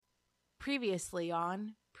Previously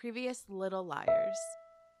on Previous Little Liars.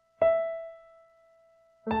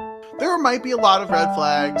 There might be a lot of red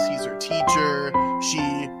flags. He's her teacher. She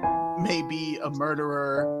may be a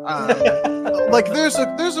murderer. There's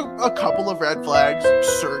a couple of red flags,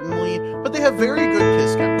 certainly, but they have very good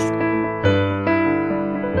kiss chemistry.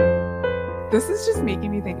 This is just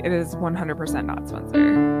making me think it is 100% not Spencer.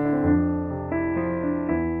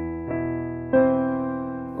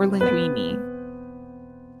 Or Linguini.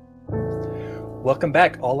 Welcome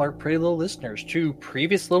back, all our pretty little listeners, to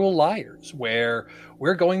Previous Little Liars, where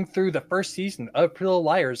we're going through the first season of Pretty Little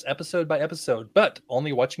Liars episode by episode, but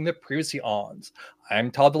only watching the previously ons. I'm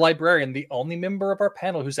Todd the Librarian, the only member of our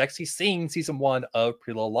panel who's actually seen season 1 of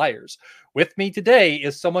Pretty Little Liars. With me today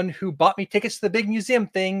is someone who bought me tickets to the big museum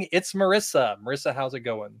thing. It's Marissa. Marissa, how's it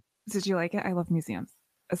going? Did you like it? I love museums.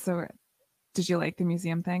 So, did you like the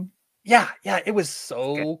museum thing? Yeah, it was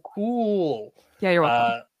so cool. Yeah, you're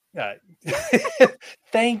welcome.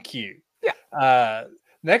 Thank you. Yeah.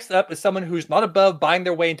 Next up is someone who's not above buying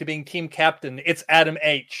their way into being team captain. It's Adam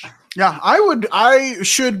H. Yeah, I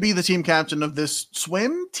should be the team captain of this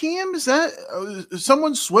swim team. Is that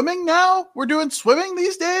someone swimming now? We're doing swimming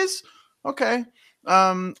these days? Okay.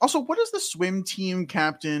 Also, what is the swim team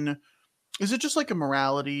captain? Is it just like a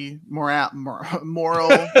moral thing? Not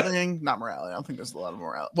morality. I don't think there's a lot of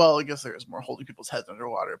morality. Well, I guess there is more holding people's heads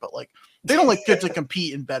underwater, but like they don't like get to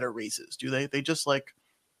compete in better races, do they? They just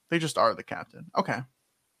are the captain. Okay.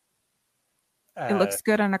 It looks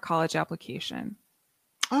good on a college application.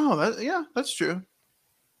 Oh, that's true.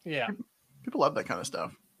 Yeah. People love that kind of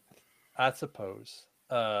stuff. I suppose.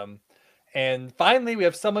 And finally, we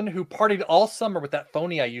have someone who partied all summer with that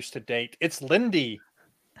phony I used to date. It's Lindy.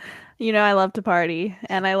 You know, I love to party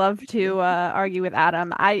and I love to argue with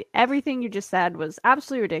Adam. Everything you just said was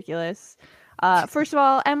absolutely ridiculous. First of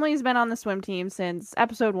all, Emily's been on the swim team since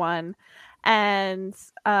episode 1, and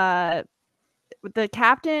the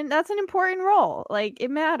captain, that's an important role. Like, it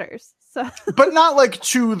matters. So, but not like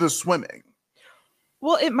to the swimming.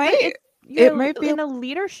 Well, it might. It might be in a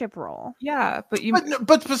leadership role. Yeah, but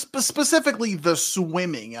specifically the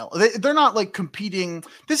swimming. They're not like competing.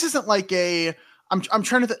 This isn't like a. I'm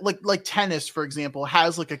trying to like tennis, for example,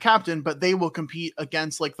 has like a captain, but they will compete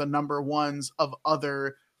against like the number ones of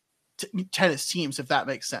other tennis teams, if that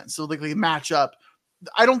makes sense. So like they match up.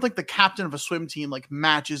 I don't think the captain of a swim team like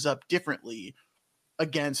matches up differently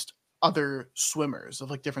against other swimmers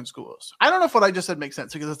of like different schools. I don't know if what I just said makes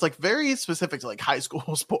sense because it's like very specific to like high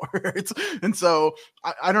school sports, and so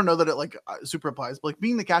I don't know that it like super applies. But like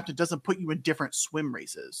being the captain doesn't put you in different swim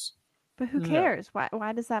races. But who cares?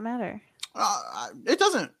 Why does that matter? It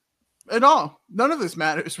doesn't at all. None of this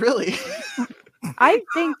matters, really. I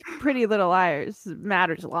think Pretty Little Liars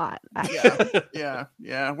matters a lot. Yeah.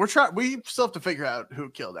 We still have to figure out who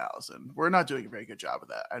killed Allison. We're not doing a very good job of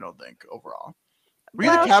that, I don't think, overall.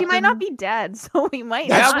 Well, she might not be dead, so we might.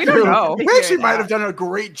 We don't know. We actually might have done a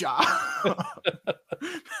great job.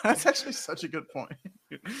 That's actually such a good point.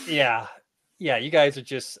 Yeah. You guys are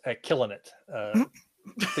just killing it.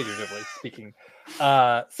 Figuratively speaking.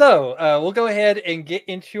 So we'll go ahead and get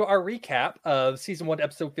into our recap of season 1,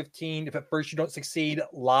 episode 15. If at first you don't succeed,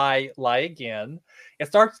 lie again. It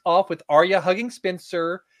starts off with Arya hugging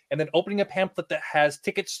Spencer and then opening a pamphlet that has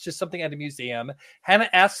tickets to something at a museum. Hannah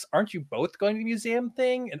asks, "Aren't you both going to the museum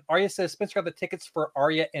thing?" And Arya says Spencer got the tickets for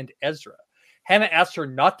Arya and Ezra. Hannah asks her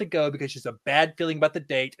not to go because she's a bad feeling about the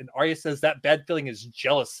date, and Arya says that bad feeling is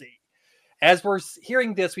jealousy. As we're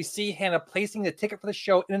hearing this, we see Hannah placing the ticket for the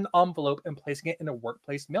show in an envelope and placing it in a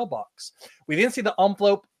workplace mailbox. We then see the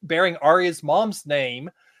envelope bearing Arya's mom's name,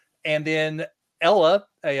 and then Ella,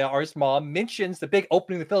 Arya's mom, mentions the big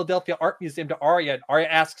opening of the Philadelphia Art Museum to Arya, and Arya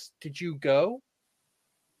asks, "Did you go?"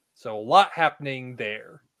 So a lot happening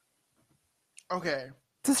there. Okay.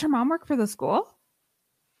 Does her mom work for the school?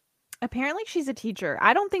 Apparently she's a teacher.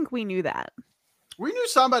 I don't think we knew that. We knew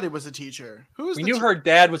somebody was a teacher. We knew her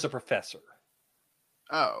dad was a professor.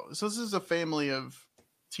 Oh, so this is a family of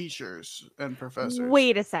teachers and professors.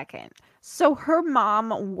 Wait a second. So her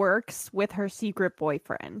mom works with her secret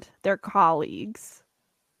boyfriend. They're colleagues.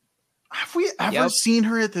 Have we ever seen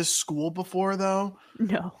her at this school before, though?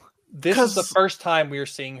 No. This is the first time we are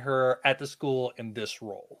seeing her at the school in this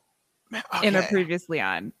role. Okay. In a previously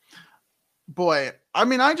on. Boy, I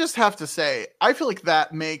mean, I just have to say, I feel like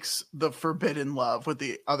that makes the forbidden love with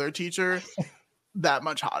the other teacher that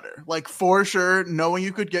much hotter. Like, for sure, knowing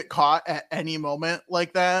you could get caught at any moment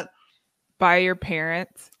like that. By your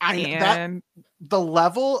parents. The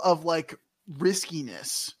level of, like,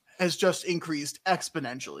 riskiness has just increased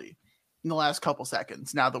exponentially in the last couple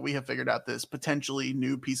seconds now that we have figured out this potentially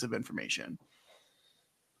new piece of information.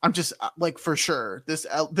 I'm just like, for sure, this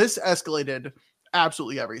escalated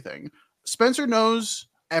absolutely everything. Spencer knows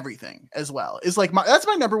everything as well. Is like that's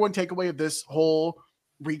my number one takeaway of this whole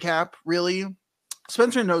recap. Really,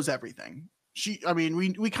 Spencer knows everything.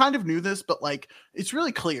 We kind of knew this, but like it's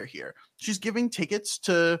really clear here. She's giving tickets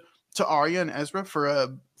to Arya and Ezra for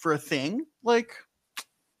a thing. Like,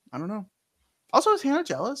 I don't know. Also, is Hannah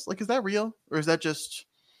jealous? Like, is that real, or is that just?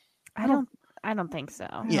 I don't think so.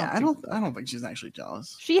 Yeah, I don't think she's actually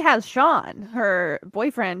jealous. She has Sean, her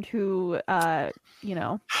boyfriend, who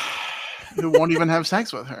who won't even have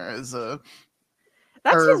sex with her is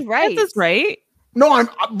that's his right. That's his right. No, I'm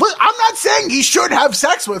not saying he should have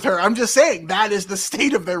sex with her. I'm just saying that is the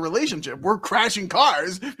state of their relationship. We're crashing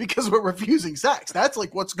cars because we're refusing sex. That's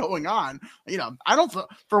like what's going on. I don't,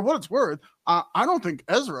 for what it's worth, I don't think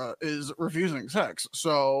Ezra is refusing sex.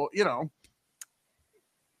 So,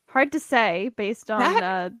 Hard to say based on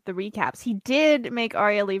the recaps. He did make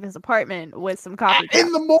Arya leave his apartment with some coffee.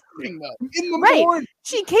 In the morning, though. In the morning.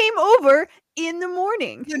 She came over in the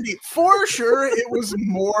morning. Indeed. For sure, it was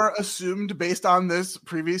more assumed based on this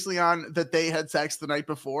previously on that they had sex the night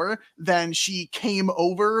before than she came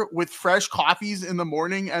over with fresh coffees in the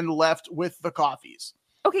morning and left with the coffees.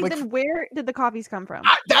 Okay, then where did the coffees come from?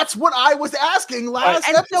 That's what I was asking last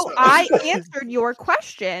episode. So I answered your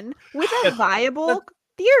question with a viable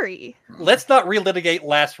theory. Let's not relitigate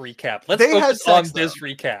last recap. Let's focus on this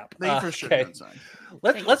recap. They for sure did.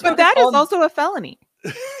 Let's but that is also a felony.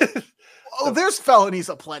 Oh, there's felonies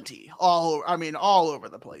aplenty. All over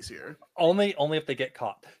the place here. Only if they get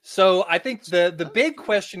caught. So I think the big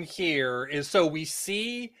question here is, so we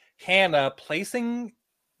see Hannah placing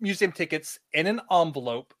museum tickets in an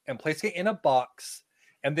envelope and placing it in a box,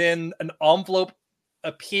 and then an envelope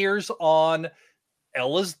appears on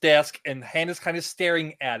Ella's desk and Hannah's kind of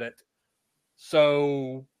staring at it.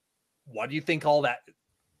 So what do you think all that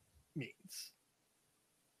means?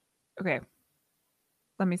 Okay.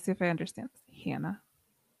 Let me see if I understand. Hannah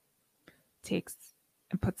takes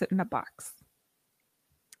and puts it in a box.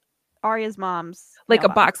 Arya's mom's like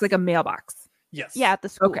mailbox. A box, like a mailbox. Yes. Yeah, at the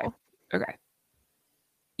school. Okay.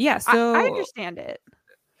 Yeah, so I understand it.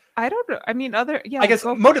 I don't know. I mean, I guess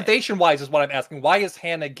motivation-wise is what I'm asking. Why is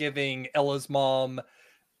Hannah giving Ella's mom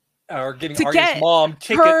or giving Arya's mom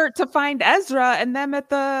her to find Ezra and them at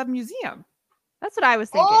the museum? That's what I was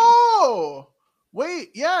thinking. Oh, wait,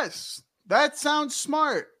 yes. That sounds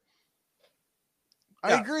smart.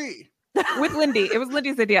 I agree. With Lindy. It was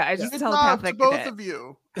Lindy's idea. I just telepathic both of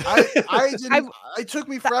you. I didn't. It took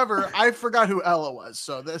me forever. I forgot who Ella was.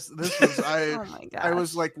 So this was oh my God. I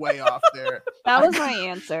was like way off there. That was my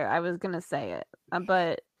answer. I was gonna say it,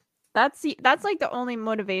 but that's like the only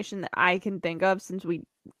motivation that I can think of, since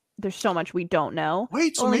there's so much we don't know.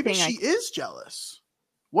 Wait, so maybe she is jealous.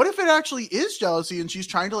 What if it actually is jealousy and she's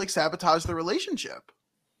trying to like sabotage the relationship?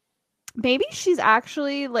 Maybe she's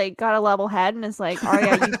actually like got a level head and is like,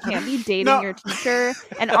 Arya, you can't be dating your teacher,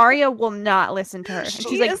 and Arya will not listen to her. And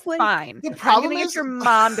she's like, fine. The problem is your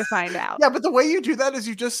mom to find out. Yeah, but the way you do that is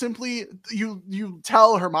you just simply you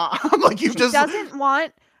tell her mom like she doesn't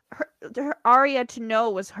want her Arya to know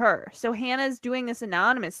it was her. So Hannah's doing this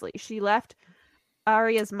anonymously. She left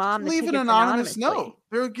Arya's mom leave an anonymous note.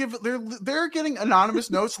 They're getting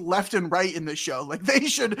anonymous notes left and right in the show. Like they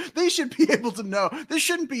should be able to know. This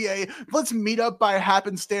shouldn't be a let's meet up by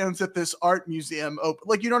happenstance at this art museum.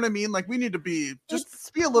 Like, you know what I mean? Like, we need to be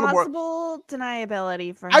be a little more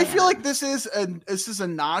deniability for I feel like this is a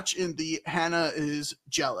notch in the Hannah is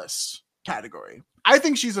jealous category. I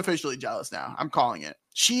think she's officially jealous now. I'm calling it.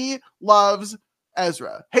 She loves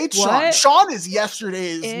Ezra. Hates Sean. Sean is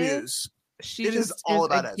yesterday's news. She is all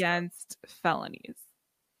about against felonies.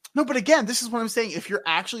 No, but again, this is what I'm saying. If you're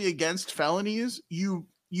actually against felonies, you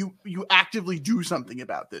actively do something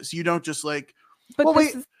about this. You don't just like. But well,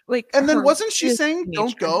 wait, and then wasn't she saying nature.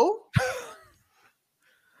 Don't go?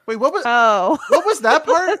 Wait, what was? Oh, what was that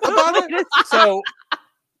part about it? So,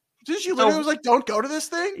 did she literally was like, "Don't go to this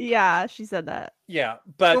thing"? Yeah, she said that. Yeah,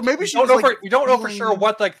 but well, maybe we don't know for sure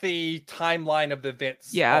what like the timeline of the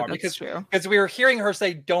events are, that's true. Because we were hearing her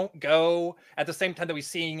say "don't go" at the same time that we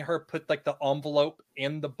seeing her put like the envelope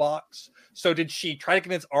in the box. So did she try to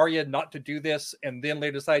convince Arya not to do this and then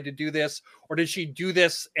later decide to do this, or did she do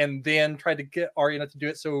this and then try to get Arya not to do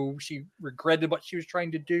it so she regretted what she was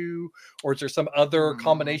trying to do, or is there some other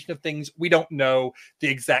combination of things? We don't know the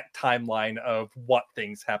exact timeline of what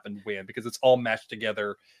things happened when, because it's all mashed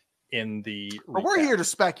together in the recap. We're here to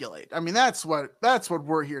speculate. I mean, that's what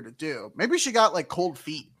we're here to do. Maybe she got like cold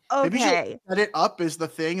feet. Okay. Maybe she set it up as the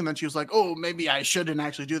thing, and then she was like, "Oh, maybe I shouldn't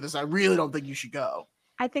actually do this. I really don't think you should go."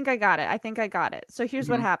 I think I got it. So here's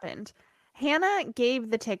what happened. Hannah gave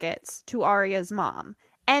the tickets to Arya's mom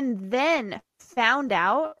and then found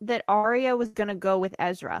out that Arya was going to go with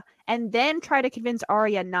Ezra and then try to convince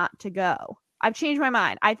Arya not to go. I've changed my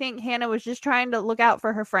mind. I think Hannah was just trying to look out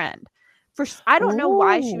for her friend. I don't know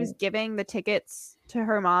why she was Ooh. giving the tickets to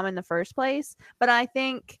her mom in the first place, but I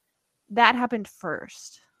think that happened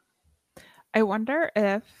first. I wonder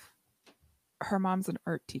if her mom's an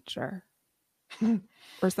art teacher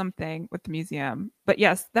or something with the museum. But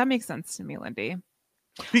yes, that makes sense to me, Lindy.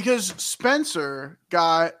 Because Spencer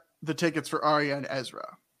got the tickets for Arya and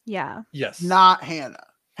Ezra, Yeah. Yes. not Hannah.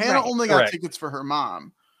 Hannah Right. only got Correct. tickets for her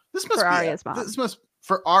mom. This must For be Arya's mom. This must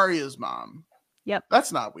for Arya's mom. Yep.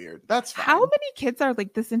 That's not weird. That's fine. How many kids are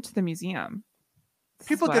like this into the museum? This is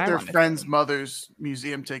People what get I their wanna friends' see. mother's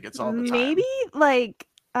museum tickets all the time. Maybe like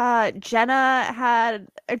Jenna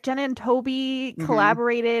and Toby Mhm.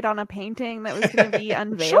 collaborated on a painting that was going to be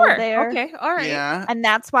unveiled Sure. there. Okay. All right. Yeah. And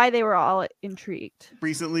that's why they were all intrigued.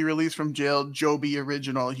 Recently released from jail, Joby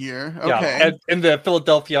original here. Yeah, Okay. in the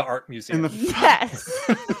Philadelphia Art Museum. In the Yes.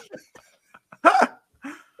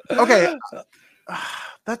 okay.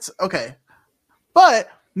 That's okay. But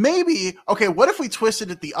maybe, okay, what if we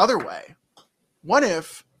twisted it the other way? What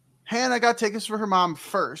if Hannah got tickets for her mom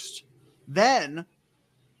first, then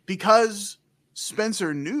because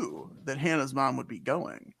Spencer knew that Hannah's mom would be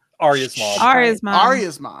going, Arya's mom. Arya's mom.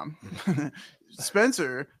 Arya's mom,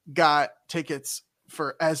 Spencer got tickets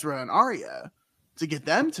for Ezra and Arya to get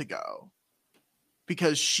them to go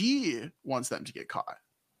because she wants them to get caught.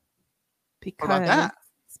 Because What about that?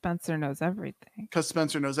 Spencer knows everything. Because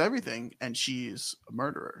Spencer knows everything and she's a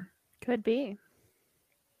murderer. Could be.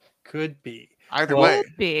 Could be. Either Well, way.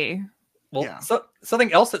 Could be. Well, Yeah. so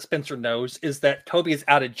something else that Spencer knows is that Toby is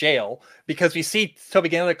out of jail because we see Toby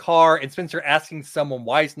get in the car and Spencer asking someone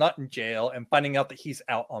why he's not in jail and finding out that he's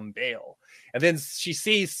out on bail. And then she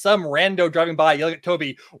sees some rando driving by yelling at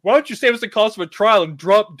Toby, "Why don't you save us the cost of a trial and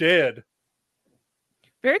drop dead?"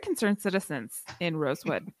 Very concerned citizens in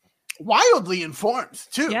Rosewood. Wildly informed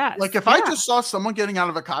too. Yes, Like if I yeah. just saw someone getting out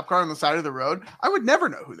of a cop car on the side of the road, I would never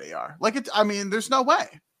know who they are. Like I mean, there's no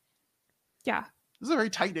way. Yeah. This is a very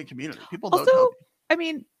tight knit community. People know Also, Toby. I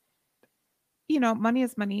mean, money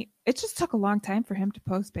is money. It just took a long time for him to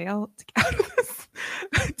post bail to get out of this,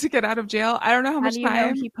 to get out of jail. I don't know how How much do you know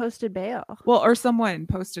time. he posted bail? Well, or someone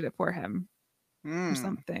posted it for him Hmm. or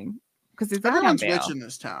something because he's out on Everyone's bail. rich in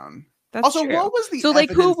this town. That's Also, true. what was the So, like,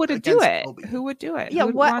 who evidence would do against it? Toby? Who would do it? Yeah,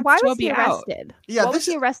 Who why wants was Toby he out? arrested? Yeah, what was this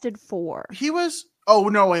he is- arrested for? He was. Oh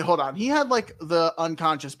no! Wait, hold on. He had like the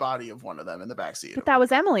unconscious body of one of them in the backseat. But that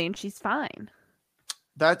was Emily and she's fine.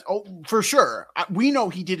 That for sure. We know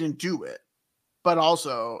he didn't do it, but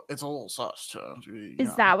also it's a little sus too.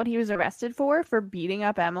 Is that what he was arrested for beating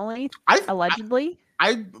up Emily I allegedly?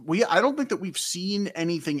 I don't think that we've seen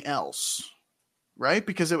anything else, right?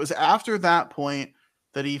 Because it was after that point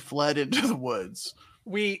that he fled into the woods.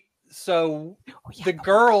 Oh, yeah, The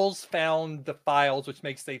girls found the files, which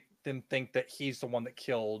makes them think that he's the one that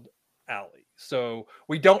killed Allie. So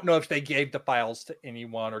we don't know if they gave the files to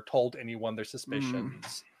anyone or told anyone their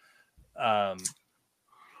suspicions. I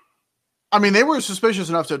mean, they were suspicious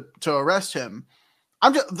enough to arrest him.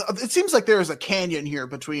 It seems like there is a canyon here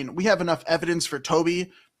between we have enough evidence for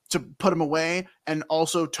Toby to put him away, and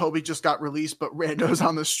also Toby just got released, but randos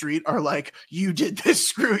on the street are like, "You did this,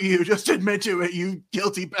 screw you, just admit to it, you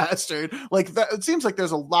guilty bastard." Like that, it seems like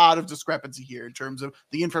there's a lot of discrepancy here in terms of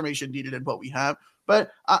the information needed and what we have.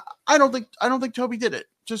 But I don't think Toby did it.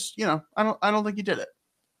 Just I don't think he did it.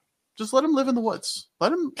 Just let him live in the woods.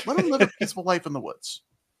 Let him live a peaceful life in the woods.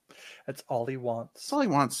 That's all he wants. That's all he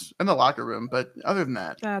wants in the locker room. But other than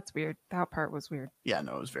that, That's weird. That part was weird. yeah,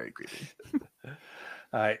 no, it was very creepy.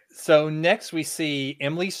 All right. So next we see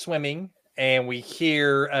Emily swimming, and we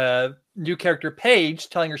hear new character Paige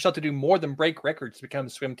telling herself to do more than break records to become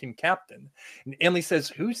swim team captain. And Emily says,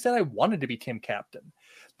 "Who said I wanted to be team captain?"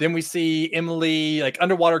 Then we see Emily like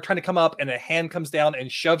underwater trying to come up, and a hand comes down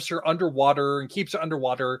and shoves her underwater and keeps her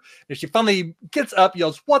underwater. And she finally gets up,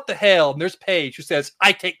 yells, "What the hell?" And there's Paige who says,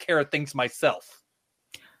 "I take care of things myself."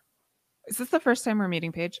 Is this the first time we're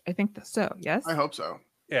meeting Paige? I think so. Yes. I hope so.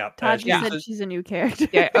 Yeah. Todd she just said says- she's a new character.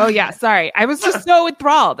 Yeah. Oh yeah. Sorry. I was just so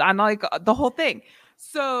enthralled on like the whole thing.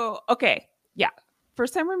 So okay. Yeah.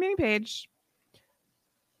 First time we're meeting Paige.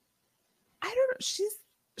 I don't know.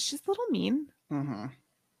 She's a little mean. Mm-hmm.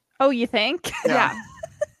 Oh, you think? Yeah.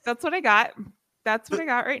 That's what I got. That's what I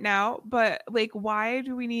got right now. But like, why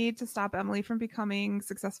do we need to stop Emily from becoming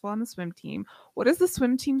successful on the swim team? What is the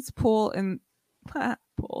swim team's pull in the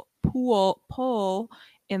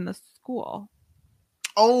school?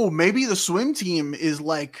 Oh, maybe the swim team is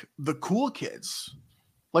like the cool kids.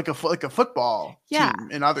 like a football Yeah.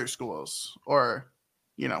 team in other schools, or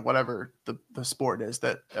whatever the sport is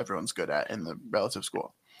that everyone's good at in the relative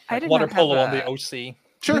school. I Like did water not have polo on the a- OC. We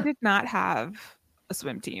Sure. did not have a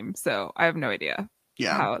swim team, so I have no idea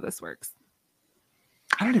Yeah. how this works.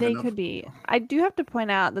 I don't even They know. could be. I do have to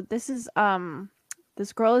point out that this is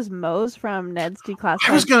this girl is Mose from Ned's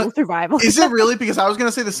Declassified School Survival. Is it really? Because I was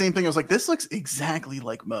gonna say the same thing. I was like, this looks exactly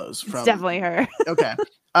like Mose from. It's definitely her. Okay.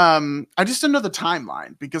 I just didn't know the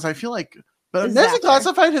timeline because I feel like, but This is Ned's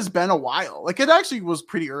after. Declassified has been a while. Like it actually was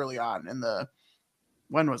pretty early on in the.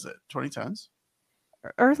 When was it? 2010s.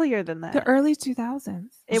 Earlier than that. The early 2000s.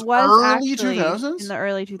 It was early actually 2000s? in the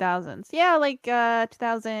early 2000s. Yeah, like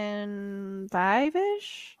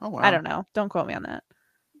 2005-ish. Oh, wow. I don't know. Don't quote me on that.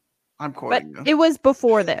 I'm But quoting you. it was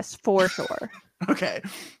before this, for sure. Okay.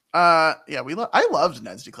 Yeah, I loved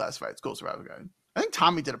Ned's Declassified School Survival Guide. I think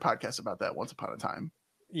Tommy did a podcast about that once upon a time.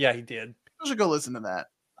 Yeah, he did. People should go listen to that.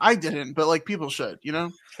 I didn't, but like people should,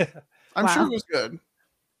 I'm Wow. sure it was good.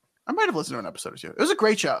 I might have listened to an episode or two. It was a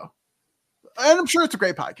great show. And I'm sure it's a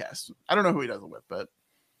great podcast. I don't know who he does it with, but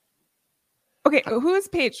Okay, who is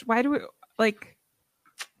Paige? Why do we like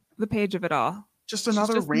the Paige of it all? just She's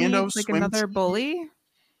another just rando like swim another team. bully.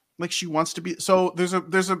 Like she wants to be. So there's a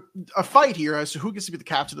fight here as to who gets to be the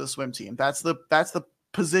captain of the swim team. That's the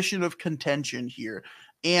position of contention here.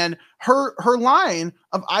 And her line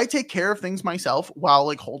of "I take care of things myself" while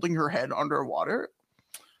like holding her head underwater,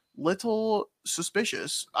 little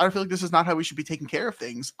suspicious. I feel like this is not how we should be taking care of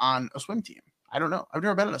things on a swim team. I don't know. I've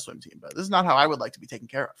never been on a swim team, but this is not how I would like to be taken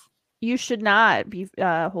care of. You should not be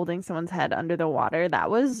holding someone's head under the water. That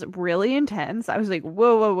was really intense. I was like,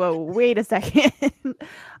 whoa, wait a second.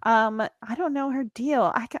 I don't know her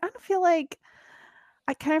deal. I kind of feel like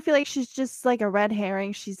she's just like a red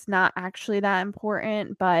herring. She's not actually that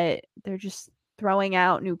important, but they're just throwing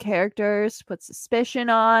out new characters to put suspicion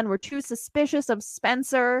on. We're too suspicious of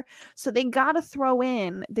Spencer, so they gotta throw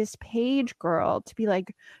in this Paige girl to be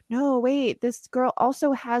like, no, wait, this girl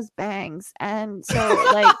also has bangs, and so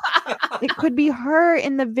like it could be her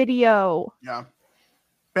in the video. Yeah,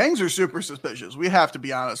 bangs are super suspicious. We have to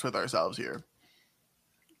be honest with ourselves here.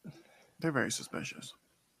 They're very suspicious.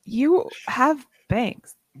 You have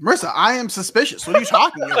bangs. Marissa, I am suspicious. What are you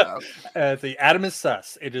talking about? The Adam is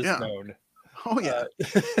sus. It is Yeah. known. Oh yeah.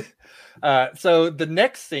 So the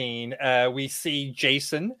next scene, we see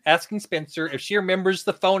Jason asking Spencer if she remembers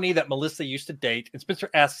the phony that Melissa used to date, and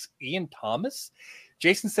Spencer asks Ian Thomas.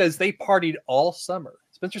 Jason says they partied all summer.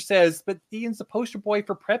 Spencer says, but Ian's the poster boy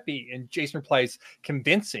for preppy, and Jason replies,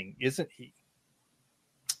 convincing, isn't he?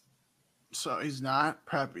 So he's not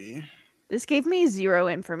preppy. This gave me zero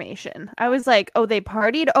information. I was like, oh, they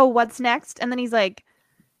partied? Oh, what's next? And then he's like,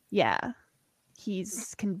 yeah,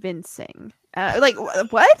 he's convincing. Like,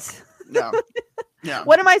 what? No. Yeah.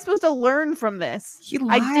 What am I supposed to learn from this? He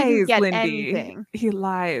lies, I didn't get Lindy. anything. He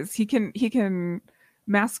lies. He can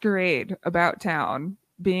masquerade about town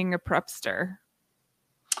being a prepster.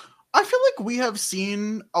 I feel like we have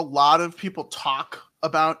seen a lot of people talk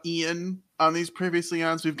about Ian on these previously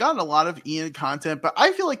ons. We've gotten a lot of Ian content, but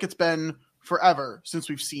I feel like it's been forever since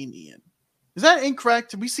we've seen Ian. Is that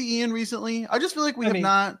incorrect? Did we see Ian recently? I just feel like we have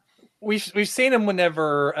not. We've seen him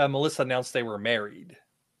whenever Melissa announced they were married.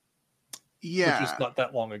 Yeah. Which was not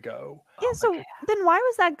that long ago. Yeah, so then why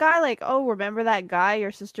was that guy like, oh, remember that guy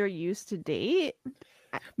your sister used to date?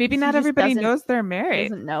 Maybe He not just everybody doesn't- knows they're married.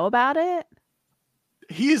 Doesn't know about it?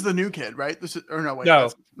 He's the new kid, right? This is, or no, wait. No,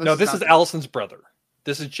 this not is the- Allison's brother.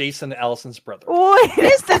 This is Jason, Allison's brother. What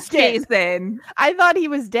is this Jason? Jason. I thought he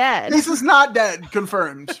was dead. Jason's not dead,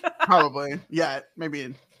 confirmed. Probably. Yet.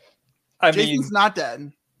 Maybe. I Jason's mean, not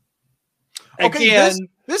dead. Okay, again,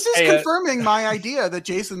 this is confirming my idea that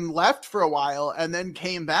Jason left for a while and then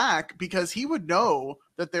came back because he would know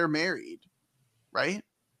that they're married, right?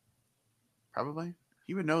 Probably.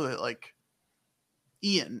 He would know that, like,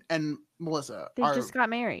 Ian and Melissa They are. just got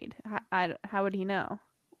married. How would he know?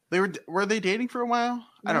 Were they dating for a while?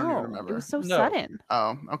 I don't even No, remember. It was so No. sudden.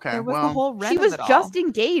 Oh, okay. There was the Well, whole Ren She of was it all. just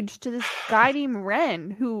engaged to this guy named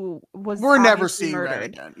Ren, who was we're never obviously seeing Ren murdered.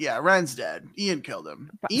 again. Yeah, Ren's dead. Ian killed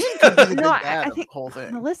him. But- Ian could be the No, big I bad of the think whole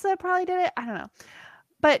thing. Melissa probably did it. I don't know.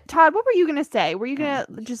 But Todd, what were you gonna say? Were you gonna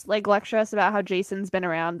just like lecture us about how Jason's been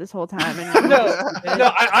around this whole time? And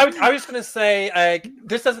no. I was going to say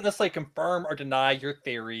this doesn't necessarily confirm or deny your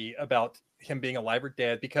theory about him being alive or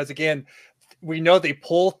dead, because again, we know they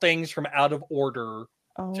pull things from out of order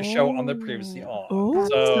to show on the previously on. Oh. That's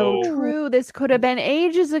so true. This could have been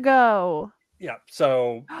ages ago. Yeah,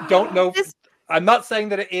 so don't know. This- I'm not saying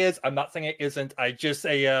that it is. I'm not saying it isn't. I just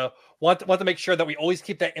say want to make sure that we always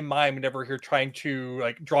keep that in mind whenever we're trying to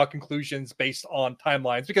like draw conclusions based on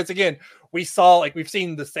timelines. Because again, we've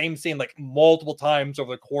seen the same scene like multiple times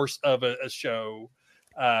over the course of a show.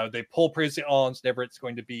 They pull previously on whenever it's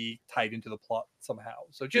going to be tied into the plot somehow.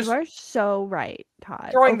 So just you are so right, Todd.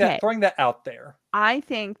 throwing that out there. I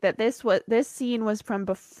think that this scene was from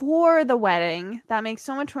before the wedding. That makes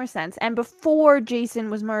so much more sense. And before Jason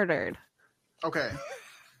was murdered. Okay.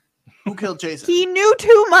 Who killed Jason? He knew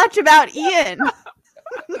too much about Ian.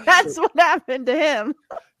 That's what happened to him.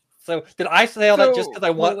 So did I say all that just because I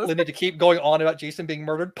want Linda to keep going on about Jason being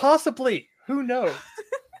murdered? Possibly. Who knows?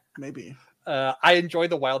 Maybe. I enjoy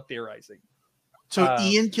the wild theorizing. So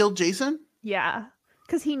Ian killed Jason? Yeah.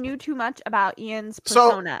 Because he knew too much about Ian's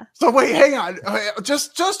persona. So wait, hang on. Okay,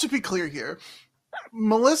 just to be clear here.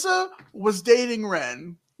 Melissa was dating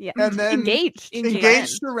Ren. Yeah. And then engaged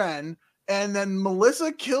to Ren. And then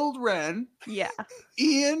Melissa killed Ren. Yeah.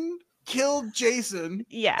 Ian killed Jason.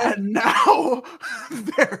 Yeah. And now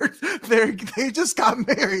they just got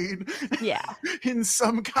married. Yeah. In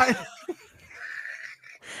some kind of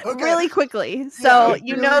really quickly. So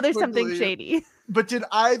really there's something shady. But did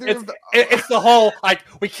either of the it's the whole like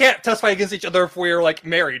we can't testify against each other if we're like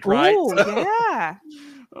married, right? Ooh, yeah.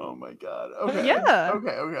 Oh my god. Okay. Yeah.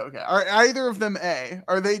 Okay. Are either of them A?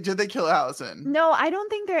 Did they kill Allison? No, I don't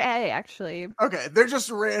think they're A, actually. Okay, they're just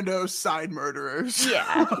rando side murderers.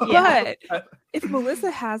 Yeah. But if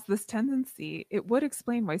Melissa has this tendency, it would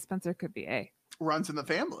explain why Spencer could be A. Runs in the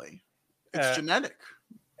family. It's genetic.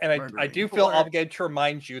 And I do feel obligated to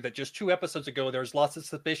remind you that just 2 episodes ago, there's lots of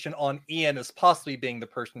suspicion on Ian as possibly being the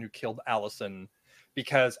person who killed Allison,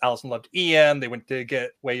 because Allison loved Ian. They went to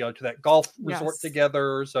get way onto that golf resort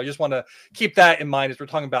together. So I just want to keep that in mind as we're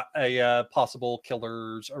talking about possible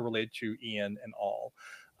killers related to Ian and all.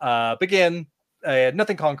 But again,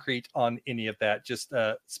 nothing concrete on any of that, just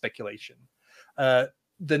speculation.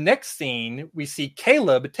 The next scene, we see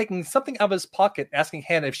Caleb taking something out of his pocket, asking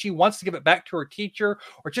Hannah if she wants to give it back to her teacher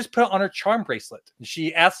or just put it on her charm bracelet. And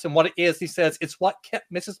she asks him what it is. He says it's what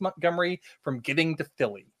kept Mrs. Montgomery from getting to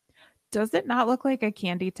Philly. Does it not look like a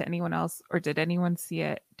candy to anyone else, or did anyone see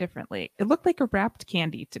it differently? It looked like a wrapped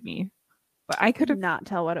candy to me, but I could not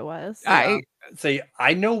tell what it was. I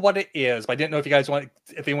know what it is, but I didn't know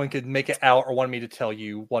if anyone could make it out or wanted me to tell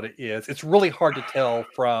you what it is. It's really hard to tell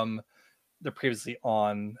from the previously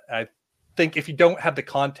on. I think if you don't have the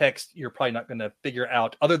context, you're probably not going to figure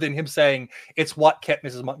out, other than him saying it's what kept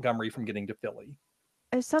Mrs. Montgomery from getting to Philly.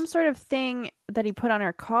 There's some sort of thing that he put on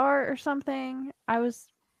her car or something. I was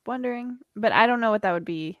wondering, but I don't know what that would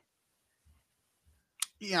be.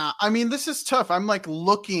 Yeah, I mean, this is tough. I'm like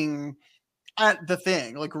looking at the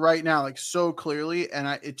thing like right now, like so clearly, and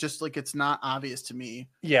it just like it's not obvious to me.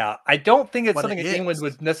 Yeah, I don't think it's something that anyone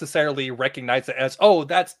would necessarily recognize it as, oh,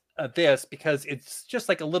 that's this, because it's just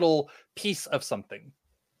like a little piece of something,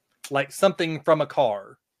 like something from a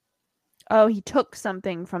car. Oh, he took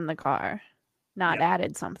something from the car, not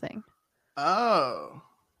added something. Oh,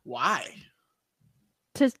 why?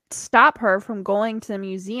 To stop her from going to the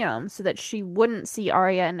museum so that she wouldn't see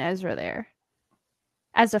Arya and Ezra there.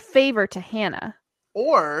 As a favor to Hannah.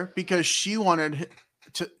 Or because he wanted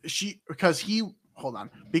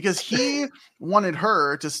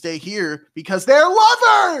her to stay here because they're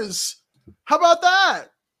lovers. How about that?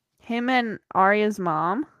 Him and Arya's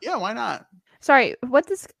mom? Yeah, why not? Sorry,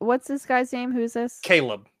 what's this guy's name? Who's this?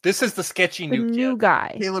 Caleb. This is the sketchy new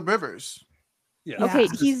guy. Caleb Rivers. Yeah. Okay,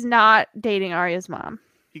 he's not dating Arya's mom.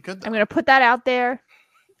 He could, though. I'm going to put that out there.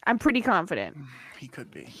 I'm pretty confident. He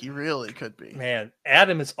could be. He really could be. Man,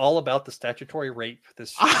 Adam is all about the statutory rape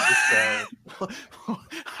this show.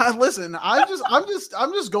 Listen, I'm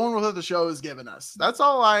just going with what the show is giving us. That's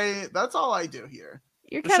all I do here.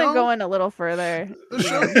 You're kind of going a little further. The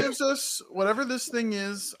show gives us whatever this thing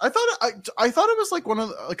is. I thought it was like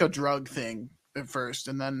like a drug thing at first,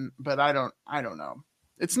 and then, but I don't know.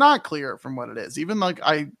 It's not clear from what it is. Even like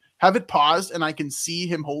I have it paused and I can see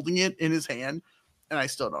him holding it in his hand, and I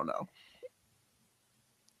still don't know.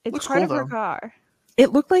 It's Looks part cool, of her though. car.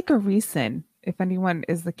 It looked like a Reesin, if anyone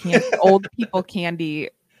is the old people candy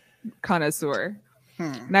connoisseur.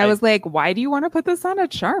 And I was like, why do you want to put this on a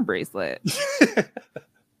charm bracelet?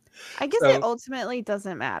 I guess it ultimately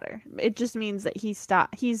doesn't matter. It just means that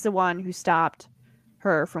he's the one who stopped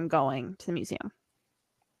her from going to the museum.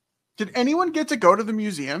 Did anyone get to go to the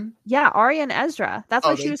museum? Yeah, Arya and Ezra. That's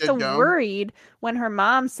why they she was did so go? worried when her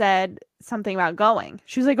mom said something about going.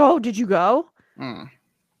 She was like, oh, did you go?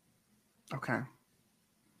 Okay.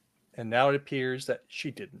 And now it appears that she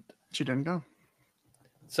didn't. She didn't go.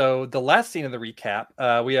 So the last scene of the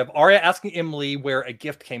recap, we have Arya asking Emily where a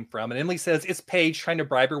gift came from, and Emily says it's Paige trying to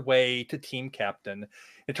bribe her way to team captain.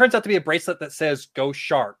 It turns out to be a bracelet that says "Go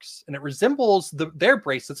Sharks," and it resembles their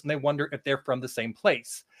bracelets, and they wonder if they're from the same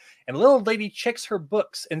place. And the little lady checks her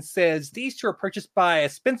books and says these two are purchased by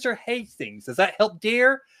Spencer Hastings. Does that help,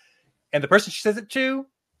 dear? And the person she says it to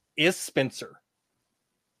is Spencer.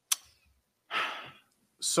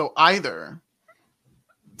 So either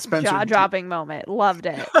Spencer Jaw-dropping moment. Loved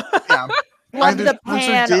it. Yeah. Loved Either the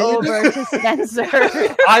Spencer pan did- over to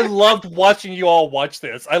Spencer. I loved watching you all watch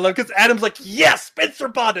this. I love because Adam's like, yes, Spencer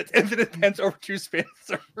bought it. And then it pans over to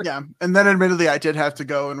Spencer. Yeah. And then admittedly, I did have to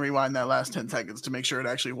go and rewind that last 10 seconds to make sure it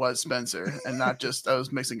actually was Spencer and not just I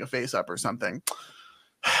was mixing a face up or something.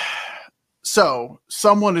 So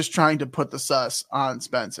someone is trying to put the sus on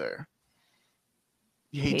Spencer.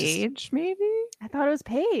 You hate to see- Paige, maybe? I thought it was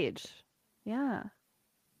Paige. Yeah.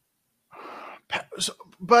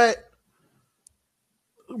 But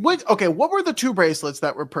what were the two bracelets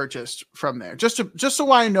that were purchased from there? Just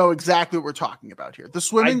so I know exactly what we're talking about here. The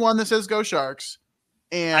swimming one that says "Go Sharks,"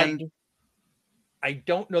 and I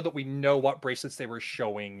don't know that we know what bracelets they were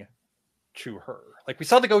showing to her. Like we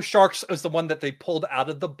saw the Go Sharks as the one that they pulled out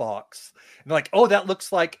of the box. And they're like, oh, that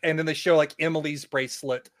looks like, and then they show like Emily's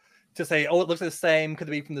bracelet to say, oh, it looks the same. Could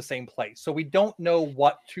it be from the same place? So we don't know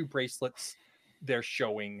what two bracelets they're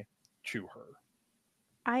showing to her.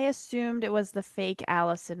 I assumed it was the fake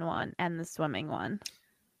Allison one and the swimming one.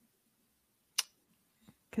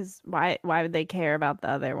 Because why would they care about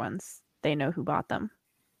the other ones? They know who bought them.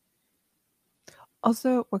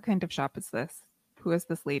 Also, what kind of shop is this? Who is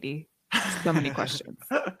this lady? So many questions.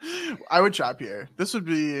 I would shop here. This would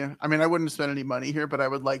be, I mean, I wouldn't spend any money here, but I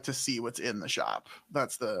would like to see what's in the shop.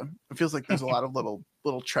 It feels like there's a lot of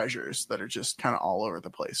little treasures that are just kind of all over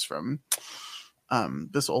the place from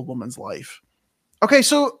this old woman's life. Okay,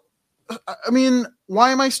 so I mean,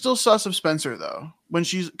 why am I still sus of Spencer though?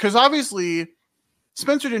 Because obviously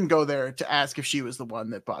Spencer didn't go there to ask if she was the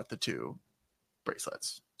one that bought the two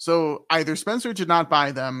bracelets. So either Spencer did not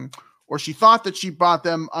buy them, or she thought that she bought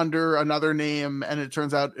them under another name, and it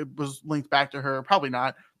turns out it was linked back to her. Probably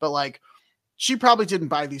not, but like she probably didn't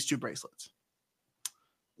buy these two bracelets,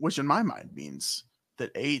 which in my mind means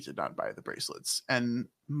that A did not buy the bracelets, and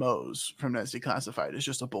Mose from Nesty Classified is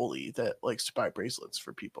just a bully that likes to buy bracelets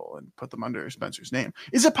for people and put them under Spencer's name.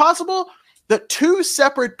 Is it possible that two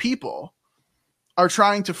separate people are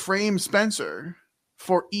trying to frame Spencer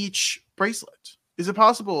for each bracelet? Is it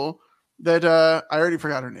possible that I already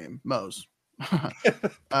forgot her name, Mose?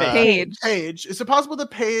 Paige. Paige. Is it possible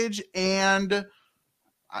that Paige and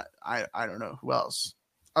I don't know who else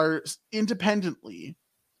are independently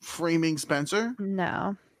framing Spencer?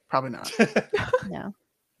 No. Probably not. No.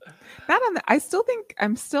 Not on I still think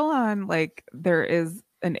I'm still on like there is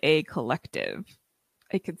an A collective.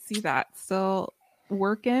 I could see that still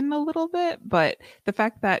working a little bit, but the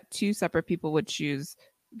fact that two separate people would choose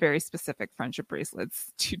very specific friendship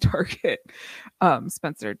bracelets to target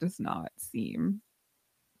Spencer does not seem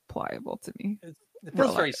pliable to me. It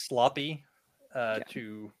feels very sloppy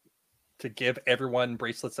to give everyone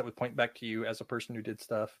bracelets that would point back to you as a person who did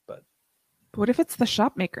stuff. But what if it's the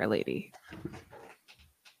shopmaker lady?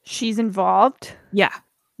 She's involved? Yeah.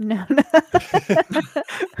 No.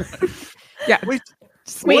 Yeah. Wait,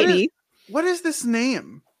 Maybe. what is this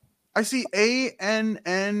name? I see ANNE.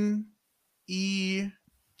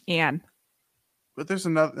 Anne. But there's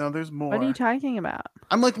another. No, there's more. What are you talking about?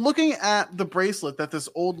 I'm like looking at the bracelet that this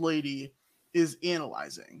old lady is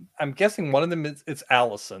analyzing. I'm guessing one of them it's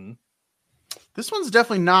Allison. This one's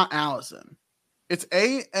definitely not Allison. It's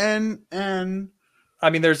ANN. I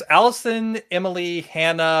mean, there's Allison, Emily,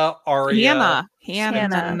 Hannah, Arya.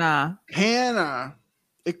 Hannah.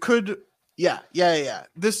 It could. Yeah.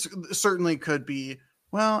 This certainly could be.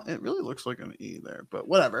 Well, it really looks like an E there, but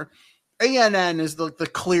whatever. ANN is the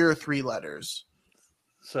clear three letters.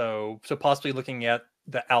 So possibly looking at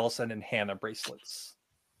the Allison and Hannah bracelets.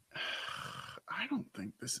 I don't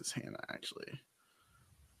think this is Hannah, actually.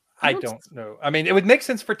 I don't know. I mean, it would make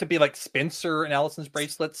sense for it to be like Spencer and Allison's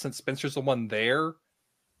bracelet, since Spencer's the one there,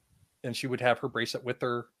 and she would have her bracelet with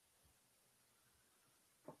her.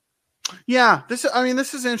 Yeah, this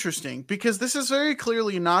is interesting because this is very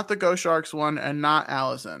clearly not the Go Sharks one and not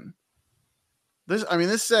Allison.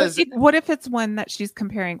 This says. What if it's one that she's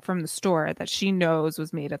comparing from the store that she knows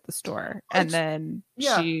was made at the store, and then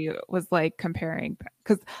she was like comparing?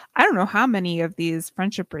 Because I don't know how many of these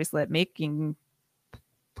friendship bracelet making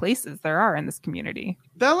places there are in this community.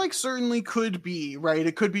 That like certainly could be right.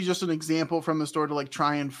 It could be just an example from the store to like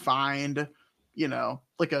try and find,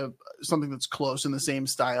 like something that's close in the same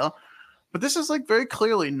style. But this is like very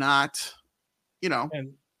clearly not,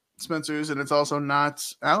 And Spencer's, and it's also not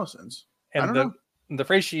Allison's. I don't the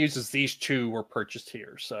phrase she uses, these two were purchased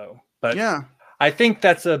here. So, but Yeah. I think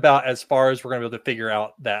that's about as far as we're going to be able to figure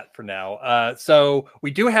out that for now. So we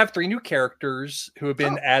do have 3 new characters who have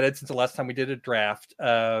been added since the last time we did a draft.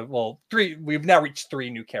 3. We've now reached 3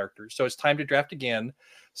 new characters. So it's time to draft again.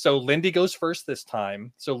 So Lindy goes first this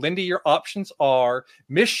time. So Lindy, your options are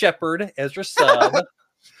Miss Shepherd, Ezra Sub,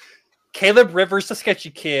 Caleb Rivers, the sketchy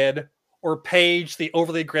kid, or Paige, the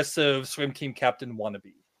overly aggressive swim team captain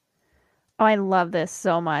wannabe. Oh, I love this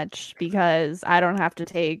so much because I don't have to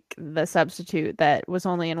take the substitute that was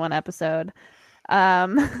only in 1 episode.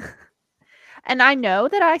 And I know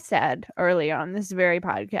that I said early on this very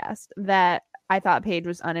podcast that I thought Paige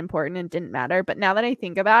was unimportant and didn't matter. But now that I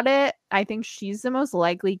think about it, I think she's the most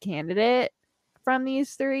likely candidate from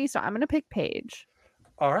these 3. So I'm going to pick Paige.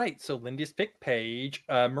 All right. So Lindy's picked Paige.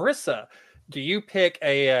 Marissa, do you pick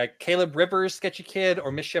a Caleb Rivers, sketchy kid,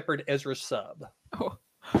 or Miss Shepherd, Ezra Sub? Oh,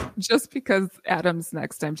 just because Adam's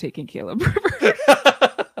next, I'm taking Caleb Rivers.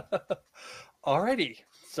 Alrighty.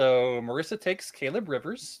 So Marissa takes Caleb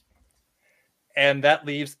Rivers. And that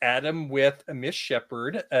leaves Adam with Miss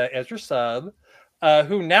Shepherd, Ezra Sub,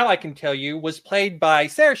 who now I can tell you was played by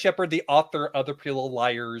Sarah Shepherd, the author of the Pretty Little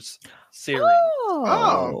Liars series.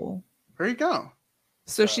 Oh, there you go.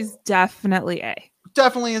 So she's definitely A.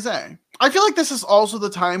 Definitely is A. I feel like this is also the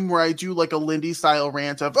time where I do like a Lindy style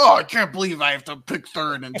rant of, I can't believe I have to pick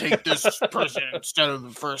third and take this person instead of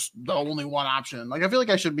the only one option. Like, I feel like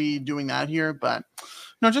I should be doing that here, but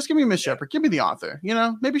no, just give me Miss Shepherd. Give me the author.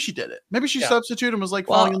 Maybe she did it. Maybe she substituted and was like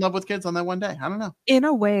falling in love with kids on that one day. I don't know. In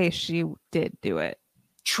a way, she did do it.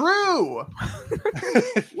 True.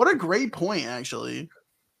 What a great point, actually.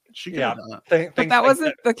 She could have done it. But that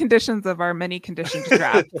wasn't the conditions of our many conditioned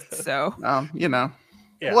drafts. So,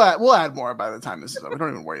 we'll add more by the time this is over. Don't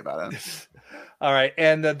even worry about it. All right.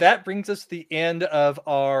 And that brings us to the end of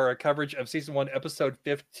our coverage of season 1, episode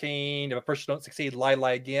 15. If a person don't succeed, lie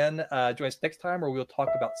again. Join us next time where we'll talk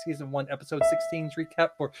about season 1, episode 16's recap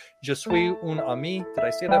for Je suis un ami. Did I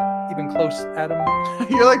say that even close, Adam?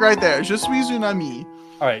 You're like right there. Je suis un ami.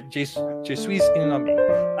 All right. Je suis un ami.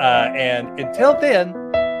 And until then,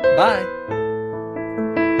 bye.